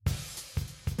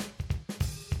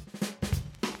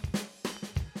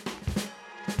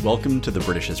Welcome to the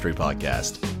British History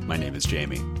Podcast. My name is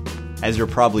Jamie. As you're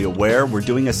probably aware, we're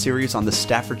doing a series on the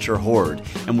Staffordshire Hoard,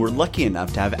 and we're lucky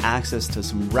enough to have access to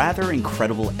some rather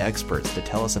incredible experts to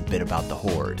tell us a bit about the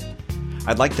Hoard.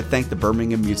 I'd like to thank the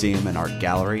Birmingham Museum and Art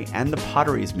Gallery and the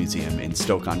Potteries Museum in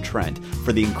Stoke-on-Trent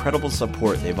for the incredible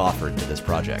support they've offered to this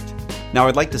project. Now,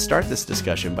 I'd like to start this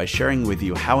discussion by sharing with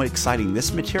you how exciting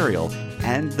this material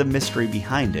and the mystery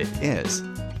behind it is.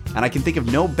 And I can think of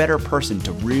no better person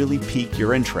to really pique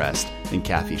your interest than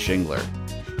Kathy Shingler.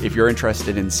 If you're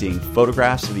interested in seeing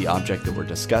photographs of the object that we're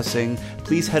discussing,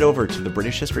 please head over to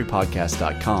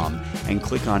thebritishhistorypodcast.com and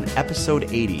click on Episode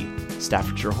 80,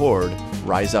 Staffordshire Hoard,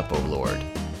 Rise Up, O Lord.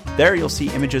 There you'll see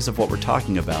images of what we're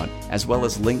talking about, as well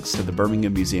as links to the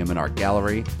Birmingham Museum and Art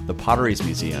Gallery, the Potteries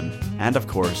Museum, and of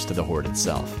course to the Hoard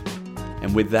itself.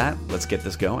 And with that, let's get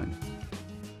this going.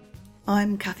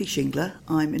 I'm Kathy Shingler.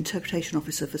 I'm Interpretation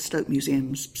Officer for Stoke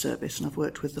Museum's service, and I've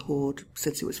worked with the Hoard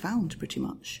since it was found, pretty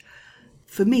much.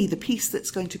 For me, the piece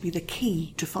that's going to be the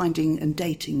key to finding and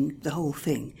dating the whole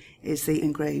thing is the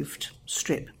engraved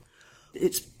strip.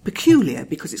 It's peculiar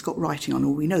because it's got writing on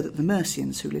all. We know that the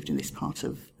Mercians who lived in this part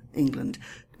of England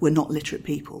were not literate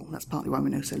people. That's partly why we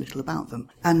know so little about them.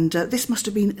 And this must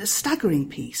have been a staggering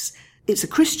piece. It's a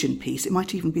Christian piece. It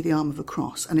might even be the arm of a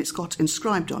cross, and it's got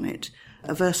inscribed on it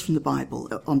a verse from the Bible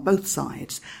on both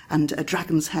sides, and a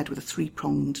dragon's head with a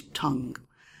three-pronged tongue.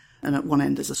 And at one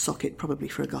end there's a socket, probably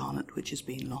for a garnet, which has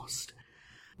been lost.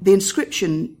 The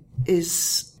inscription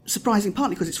is surprising,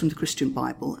 partly because it's from the Christian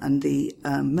Bible, and the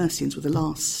Mercians were the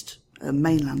last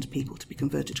mainland people to be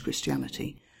converted to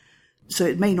Christianity. So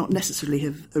it may not necessarily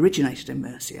have originated in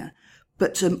Mercia,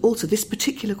 but also this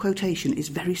particular quotation is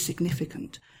very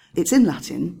significant. It's in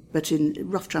Latin, but in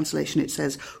rough translation it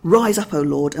says, "Rise up, O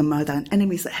Lord, and may thine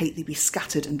enemies that hate thee be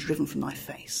scattered and driven from thy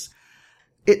face."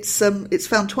 It's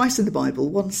found twice in the Bible,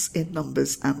 once in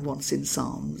Numbers and once in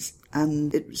Psalms,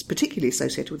 and it's particularly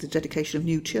associated with the dedication of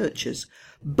new churches.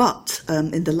 But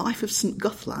in the life of St.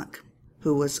 Guthlac,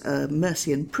 who was a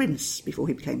Mercian prince before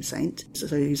he became saint, so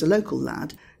he's a local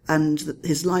lad, and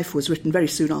his life was written very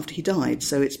soon after he died,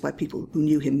 so it's by people who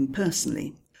knew him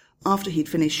personally. After he'd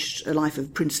finished a life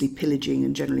of princely pillaging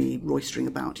and generally roistering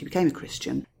about, he became a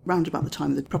Christian, round about the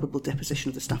time of the probable deposition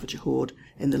of the Staffordshire Hoard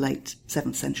in the late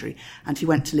 7th century, and he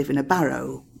went to live in a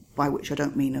barrow, by which I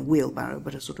don't mean a wheelbarrow,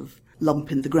 but a sort of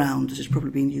lump in the ground that has probably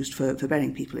been used for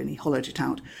burying people in. He hollowed it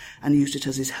out and used it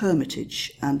as his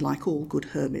hermitage, and like all good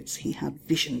hermits, he had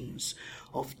visions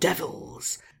of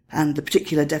devils, and the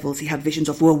particular devils he had visions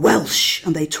of were Welsh,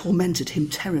 and they tormented him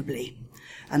terribly.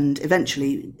 And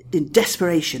eventually, in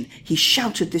desperation, he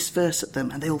shouted this verse at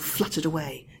them, and they all fluttered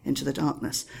away into the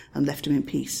darkness and left him in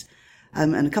peace.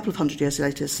 And a couple of hundred years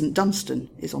later, St. Dunstan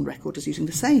is on record as using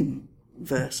the same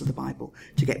verse of the Bible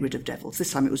to get rid of devils.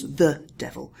 This time it was the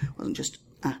devil, it wasn't just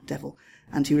a devil.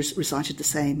 And he recited the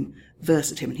same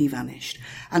verse at him, and he vanished.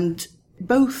 And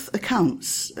both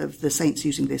accounts of the saints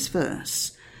using this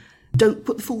verse don't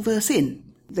put the full verse in.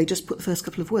 They just put the first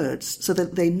couple of words so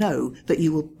that they know that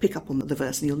you will pick up on the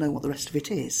verse and you'll know what the rest of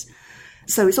it is.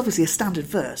 So it's obviously a standard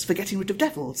verse for getting rid of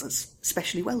devils,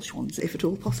 especially Welsh ones, if at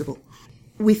all possible.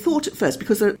 We thought at first,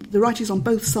 because the writing's on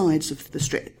both sides of the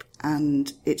strip,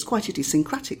 and it's quite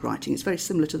idiosyncratic writing. It's very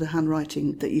similar to the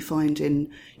handwriting that you find in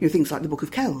things like the Book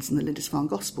of Kells and the Lindisfarne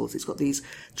Gospels. It's got these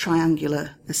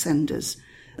triangular ascenders,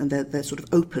 and they're sort of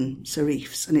open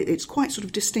serifs, and it's quite sort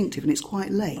of distinctive, and it's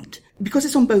quite late. Because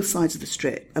it's on both sides of the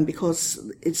strip, and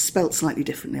because it's spelt slightly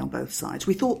differently on both sides,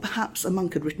 we thought perhaps a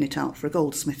monk had written it out for a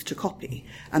goldsmith to copy,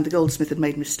 and the goldsmith had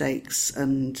made mistakes,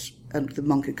 and the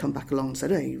monk had come back along and said,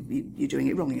 "Hey, you're doing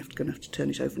it wrong, you're going to have to turn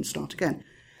it over and start again."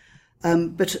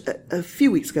 But a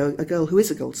few weeks ago, a girl who is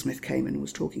a goldsmith came in and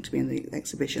was talking to me in the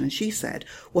exhibition, and she said,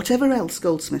 whatever else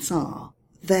goldsmiths are,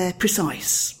 they're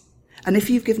precise. And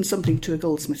if you've given something to a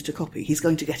goldsmith to copy, he's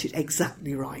going to get it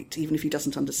exactly right, even if he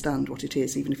doesn't understand what it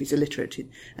is, even if he's illiterate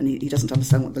and he doesn't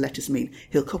understand what the letters mean,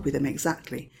 he'll copy them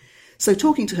exactly. So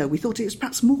talking to her, we thought it was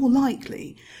perhaps more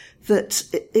likely that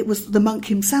it was the monk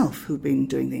himself who'd been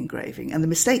doing the engraving, and the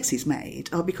mistakes he's made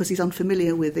are because he's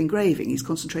unfamiliar with engraving. He's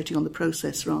concentrating on the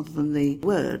process rather than the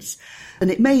words.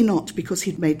 And it may not because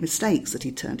he'd made mistakes that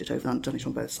he'd turned it over and done it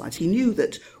on both sides. He knew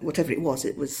that whatever it was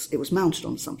you mounted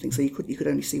on something, so you could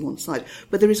only see one side.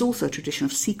 But there is also a tradition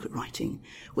of secret writing,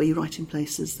 where you write in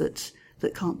places that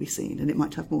can't be seen, and it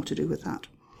might have more to do with that.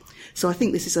 So I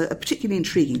think this is a particularly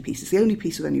intriguing piece. It's the only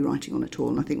piece with any writing on at all,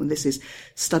 and I think when this is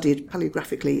studied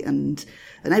paleographically and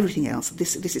everything else,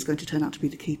 this is going to turn out to be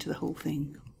the key to the whole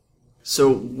thing.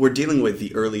 So we're dealing with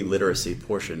the early literacy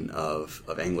portion of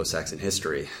Anglo-Saxon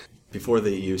history. before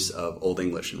the use of Old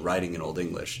English and writing in Old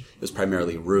English, it was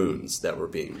primarily runes that were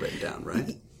being written down,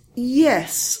 right?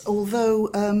 Yes, although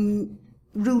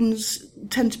runes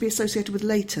tend to be associated with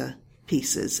later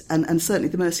pieces, and certainly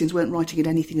the Mercians weren't writing in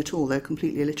anything at all. They're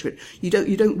completely illiterate. You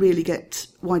don't really get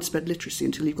widespread literacy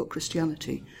until you've got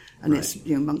Christianity, and right. It's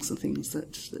monks and things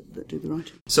that do the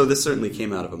writing. So this certainly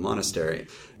came out of a monastery.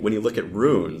 When you look at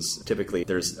runes, typically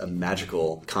there's a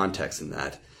magical context in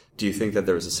that. Do you think that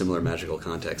there was a similar magical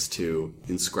context to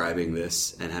inscribing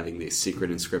this and having the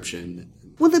secret inscription?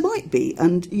 Well, there might be,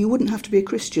 and you wouldn't have to be a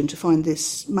Christian to find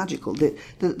this magical.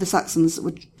 The Saxons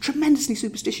were tremendously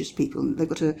superstitious people. They've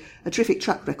got a terrific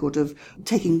track record of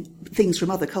taking things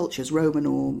from other cultures, Roman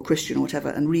or Christian or whatever,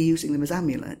 and reusing them as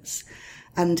amulets.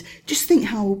 And just think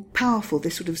how powerful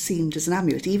this would have seemed as an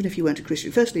amulet, even if you weren't a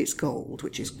Christian. Firstly, it's gold,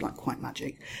 which is like quite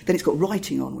magic. Then it's got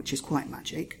writing on, which is quite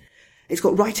magic. It's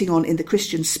got writing on in the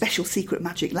Christian special secret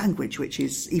magic language, which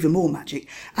is even more magic.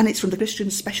 And it's from the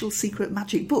Christian special secret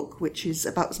magic book, which is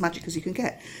about as magic as you can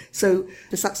get. So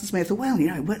the Saxons may have thought, well,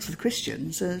 it works for the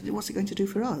Christians. What's it going to do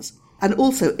for us? And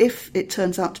also, if it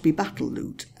turns out to be battle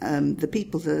loot, the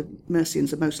people the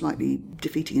Mercians are most likely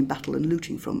defeating in battle and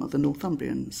looting from are the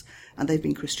Northumbrians. And they've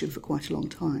been Christian for quite a long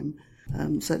time,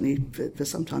 certainly for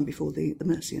some time before the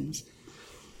Mercians.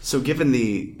 So given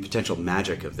the potential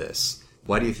magic of this,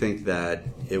 why do you think that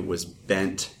it was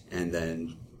bent and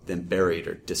then buried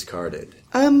or discarded?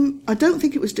 I don't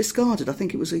think it was discarded. I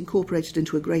think it was incorporated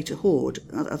into a greater hoard.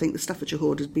 I think the Staffordshire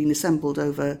hoard has been assembled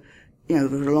over a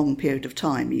long period of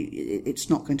time. It's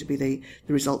not going to be the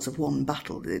results of one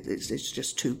battle. It's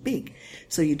just too big.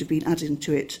 So you'd have been adding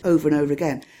to it over and over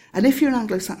again. And if you're an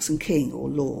Anglo-Saxon king or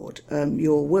lord,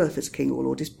 your worth as king or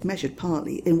lord is measured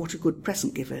partly in what a good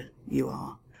present giver you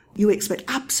are. You expect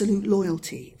absolute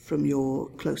loyalty from your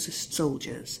closest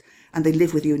soldiers, and they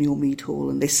live with you in your mead hall,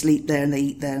 and they sleep there, and they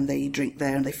eat there, and they drink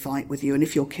there, and they fight with you, and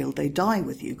if you're killed, they die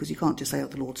with you, because you can't just say,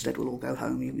 the Lord's dead, we'll all go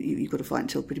home. You've got to fight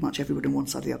until pretty much everybody on one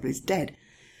side or the other is dead.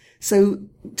 So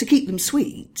to keep them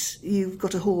sweet, you've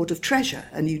got a hoard of treasure,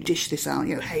 and you dish this out,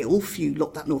 hey, Ulf, you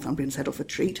lock that Northumbrian's head off a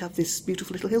treat, have this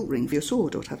beautiful little hilt ring for your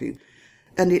sword, or what have you.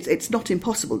 And it's not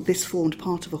impossible. This formed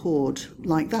part of a hoard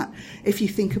like that. If you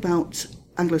think about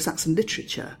Anglo-Saxon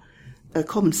literature, a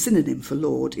common synonym for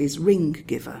lord is ring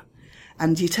giver,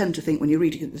 and you tend to think when you're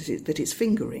reading it that it's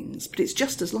finger rings, but it's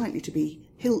just as likely to be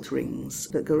hilt rings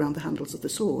that go around the handles of the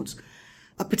swords.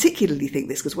 I particularly think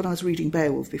this because when I was reading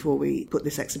Beowulf before we put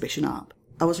this exhibition up,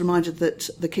 I was reminded that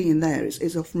the king in there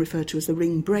is often referred to as the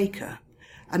ring breaker,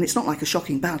 and it's not like a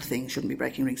shocking bad thing, shouldn't be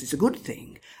breaking rings, it's a good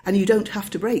thing, and you don't have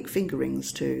to break finger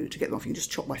rings to get them off. You can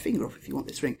just chop my finger off if you want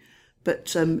this ring.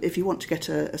 But if you want to get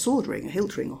a sword ring, a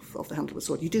hilt ring off the handle of the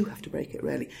sword, you do have to break it,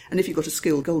 really. And if you've got a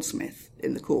skilled goldsmith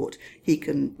in the court, he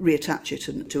can reattach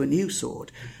it to a new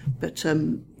sword. But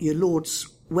your lord's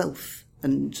wealth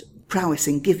and prowess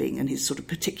in giving and his sort of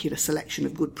particular selection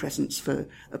of good presents for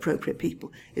appropriate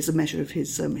people is a measure of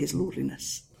his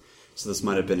lordliness. So this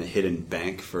might have been a hidden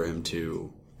bank for him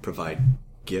to provide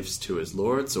gifts to his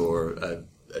lords, or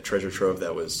a treasure trove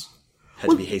that had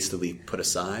to be hastily put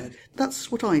aside?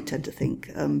 That's what I tend to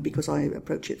think, because I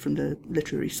approach it from the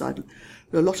literary side.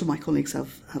 A lot of my colleagues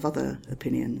have other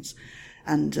opinions,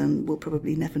 and will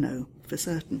probably never know for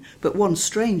certain. But one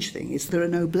strange thing is there are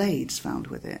no blades found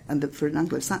with it, and that for an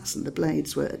Anglo-Saxon, the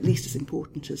blades were at least as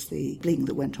important as the bling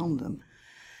that went on them.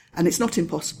 And it's not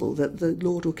impossible that the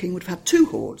lord or king would have had two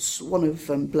hoards, one of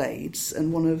blades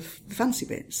and one of fancy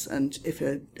bits. And if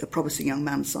a promising young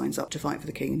man signs up to fight for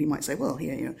the king, and he might say, well,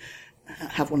 here,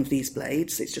 have one of these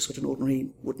blades. It's just got an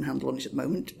ordinary wooden handle on it at the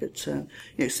moment, but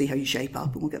see how you shape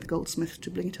up, and we'll get the goldsmith to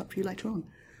bling it up for you later on.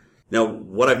 Now,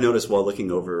 what I've noticed while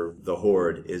looking over the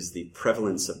hoard is the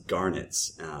prevalence of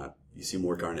garnets. You see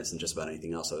more garnets than just about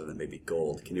anything else other than maybe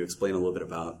gold. Can you explain a little bit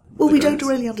about Well, we garnets? Don't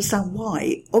really understand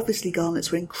why. Obviously,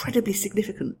 garnets were incredibly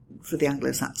significant for the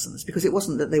Anglo-Saxons, because it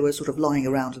wasn't that they were sort of lying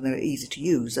around and they were easy to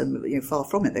use, and far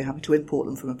from it. They were having to import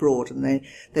them from abroad, and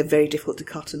they're very difficult to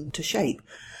cut and to shape.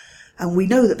 And we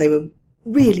know that they were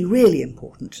really, really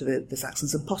important to the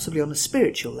Saxons, and possibly on a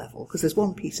spiritual level, because there's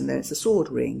one piece in there, it's a sword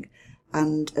ring,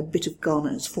 and a bit of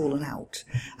garnet has fallen out.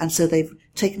 And so they've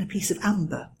taken a piece of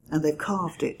amber, and they've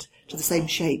carved it to the same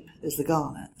shape as the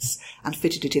garnets, and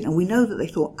fitted it in. And we know that they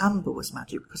thought amber was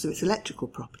magic because of its electrical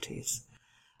properties.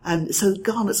 And so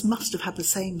garnets must have had the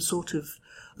same sort of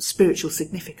spiritual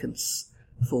significance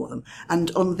for them.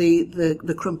 And on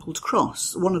the crumpled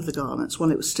cross, one of the garnets,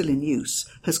 while it was still in use,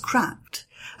 has cracked.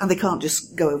 And they can't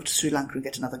just go over to Sri Lanka and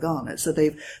get another garnet. So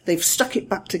they've stuck it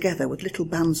back together with little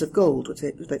bands of gold, which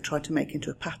they've tried to make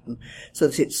into a pattern, so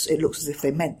that it looks as if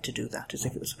they meant to do that, as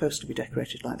if it was supposed to be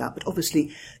decorated like that. But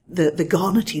obviously, the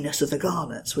garnetiness of the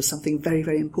garnets was something very,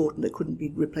 very important that couldn't be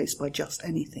replaced by just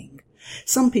anything.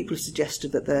 Some people have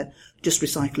suggested that they're just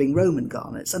recycling Roman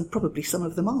garnets, and probably some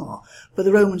of them are. But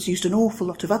the Romans used an awful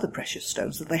lot of other precious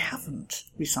stones that they haven't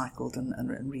recycled and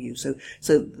reused.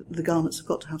 So the garnets have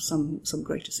got to have some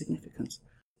greater significance.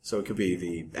 So it could be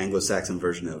the Anglo-Saxon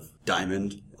version of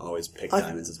diamond, always pick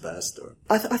diamonds as best? Or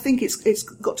I think it's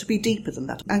got to be deeper than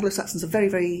that. Anglo-Saxons are very,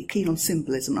 very keen on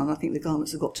symbolism, and I think the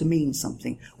garnets have got to mean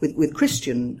something. With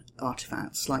Christian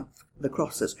artefacts, like the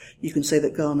crosses, you can say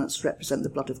that garnets represent the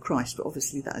blood of Christ, but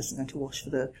obviously that isn't going to wash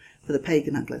for the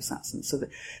pagan Anglo-Saxons. So that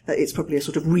it's probably a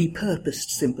sort of repurposed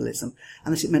symbolism,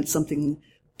 unless it meant something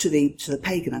to the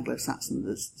pagan Anglo-Saxon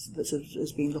that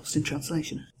has been lost in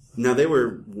translation. Now, they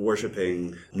were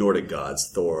worshipping Nordic gods,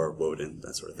 Thor, Woden,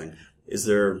 that sort of thing. Is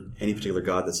there any particular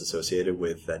god that's associated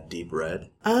with that deep red?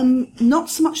 Not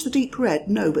so much the deep red,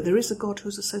 no, but there is a god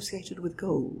who's associated with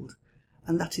gold,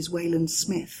 and that is Wayland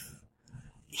Smith.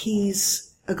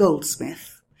 He's a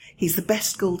goldsmith. He's the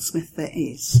best goldsmith there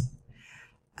is,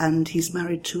 and he's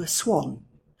married to a swan.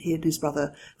 He and his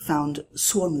brother found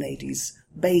swan ladies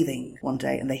bathing one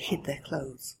day, and they hid their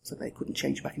clothes so they couldn't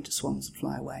change back into swans and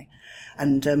fly away.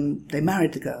 And they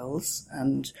married the girls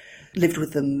and lived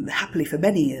with them happily for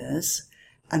many years.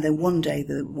 And then one day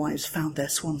the wives found their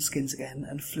swan skins again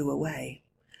and flew away.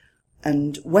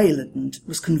 And Wayland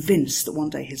was convinced that one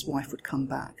day his wife would come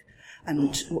back.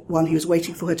 And while he was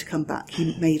waiting for her to come back,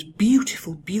 he made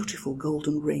beautiful, beautiful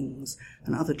golden rings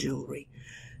and other jewellery.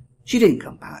 She didn't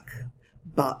come back,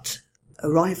 but a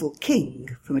rival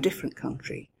king from a different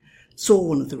country saw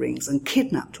one of the rings and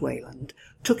kidnapped Wayland,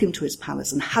 took him to his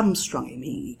palace and hamstrung him.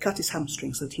 He cut his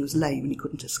hamstring so that he was lame and he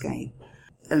couldn't escape.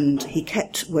 And he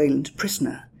kept Wayland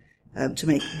prisoner to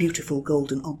make beautiful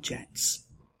golden objects.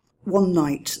 One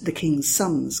night the king's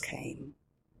sons came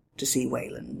to see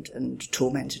Wayland and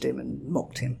tormented him and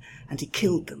mocked him, and he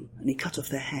killed them and he cut off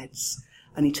their heads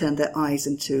and he turned their eyes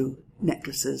into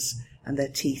necklaces and their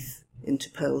teeth into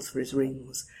pearls for his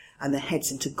rings and their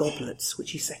heads into goblets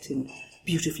which he set in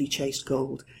beautifully chased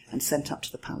gold and sent up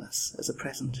to the palace as a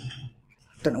present.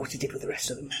 Don't know what he did with the rest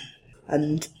of them.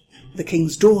 And the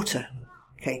king's daughter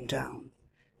came down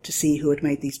to see who had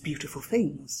made these beautiful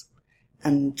things,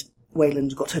 and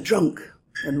Wayland got her drunk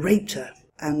and raped her.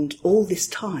 And all this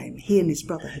time, he and his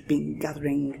brother had been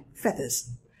gathering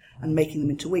feathers and making them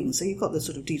into wings. So you've got the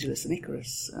sort of Daedalus and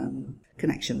Icarus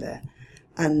connection there.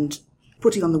 And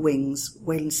putting on the wings,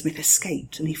 Wayland Smith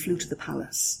escaped, and he flew to the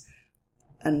palace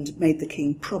and made the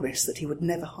king promise that he would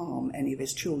never harm any of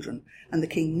his children. And the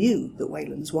king knew that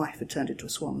Wayland's wife had turned into a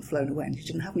swan and flown away, and he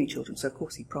didn't have any children, so of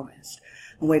course he promised.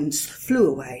 And Wayland flew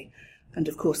away, and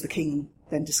of course the king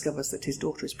then discovers that his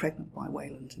daughter is pregnant by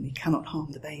Wayland, and he cannot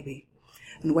harm the baby.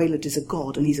 And Wayland is a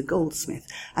god, and he's a goldsmith.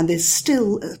 And there's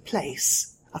still a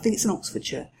place, I think it's in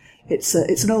Oxfordshire, it's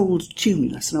an old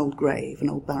tumulus, an old grave, an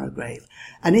old barrow grave.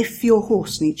 And if your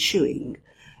horse needs shoeing,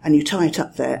 and you tie it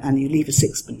up there and you leave a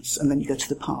sixpence, and then you go to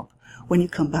the pub, when you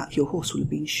come back your horse will have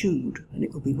been shoed, and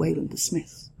it will be Wayland the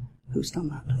smith who's done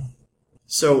that.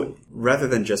 So, rather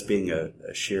than just being a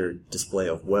sheer display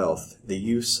of wealth, the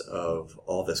use of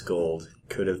all this gold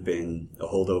could have been a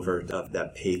holdover of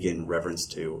that pagan reverence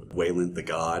to Wayland the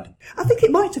god? I think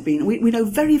it might have been. We know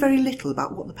very, very little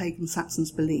about what the pagan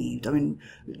Saxons believed. I mean,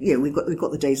 you know, we've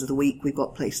got the days of the week, we've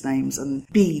got place names, and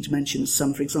Bede mentions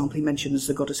some. For example, he mentions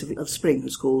the goddess of spring,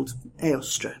 who's called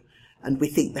Eostre, and we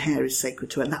think the hare is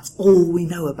sacred to her, and that's all we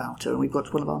know about her. And we've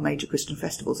got one of our major Christian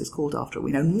festivals is called after her.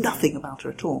 We know nothing about her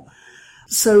at all.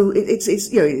 So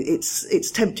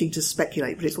it's tempting to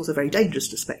speculate, but it's also very dangerous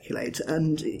to speculate.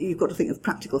 And you've got to think of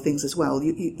practical things as well.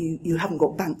 You haven't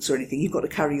got banks or anything. You've got to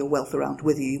carry your wealth around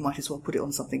with you. You might as well put it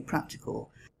on something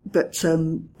practical. But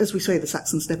as we say, the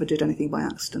Saxons never did anything by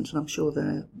accident, and I'm sure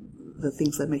the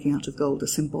things they're making out of gold are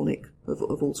symbolic of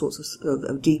all sorts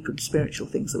of deep and spiritual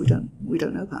things that we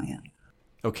don't know about yet.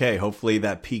 Okay, hopefully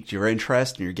that piqued your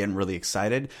interest and you're getting really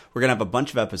excited. We're going to have a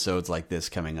bunch of episodes like this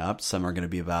coming up. Some are going to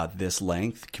be about this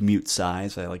length, commute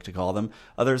size, I like to call them.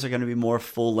 Others are going to be more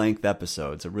full-length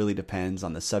episodes. It really depends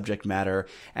on the subject matter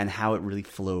and how it really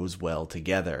flows well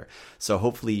together. So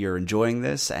hopefully you're enjoying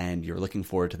this and you're looking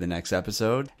forward to the next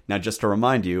episode. Now, just to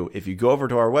remind you, if you go over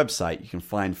to our website, you can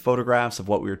find photographs of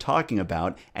what we were talking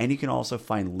about, and you can also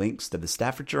find links to the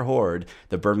Staffordshire Hoard,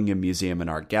 the Birmingham Museum and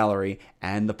Art Gallery,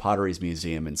 and the Potteries Museum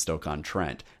Museum in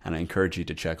Stoke-on-Trent, and I encourage you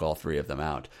to check all 3 of them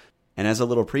out. And as a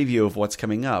little preview of what's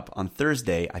coming up, on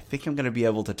Thursday, I think I'm going to be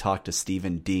able to talk to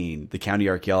Stephen Dean, the county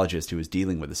archaeologist who is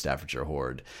dealing with the Staffordshire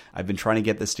Hoard. I've been trying to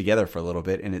get this together for a little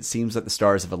bit, and it seems that the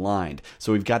stars have aligned.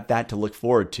 So we've got that to look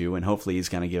forward to, and hopefully he's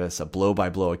going to give us a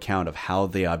blow-by-blow account of how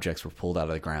the objects were pulled out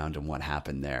of the ground and what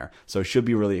happened there. So it should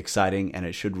be really exciting, and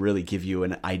it should really give you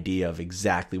an idea of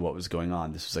exactly what was going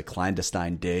on. This was a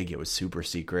clandestine dig. It was super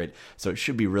secret, so it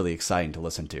should be really exciting to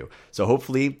listen to. So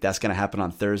hopefully that's going to happen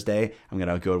on Thursday. I'm going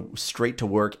to go straight to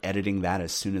work editing that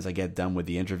as soon as I get done with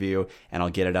the interview, and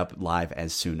I'll get it up live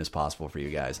as soon as possible for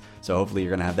you guys. So hopefully you're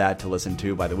going to have that to listen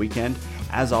to by the weekend.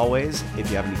 As always,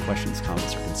 if you have any questions,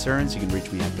 comments, or concerns, you can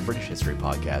reach me at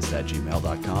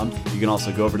thebritishhistorypodcast@gmail.com. You can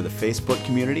also go over to the Facebook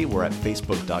community. We're at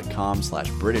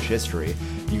facebook.com/BritishHistory.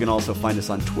 You can also find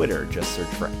us on Twitter. Just search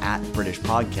for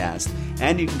 @BritishPodcast,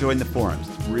 and you can join the forums.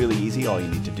 It's really easy. All you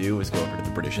need to do is go over to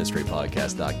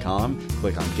thebritishhistorypodcast.com,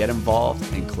 click on Get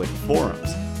Involved, and click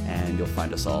Forums, and you'll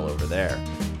find us all over there.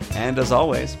 And as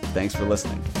always, thanks for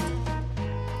listening.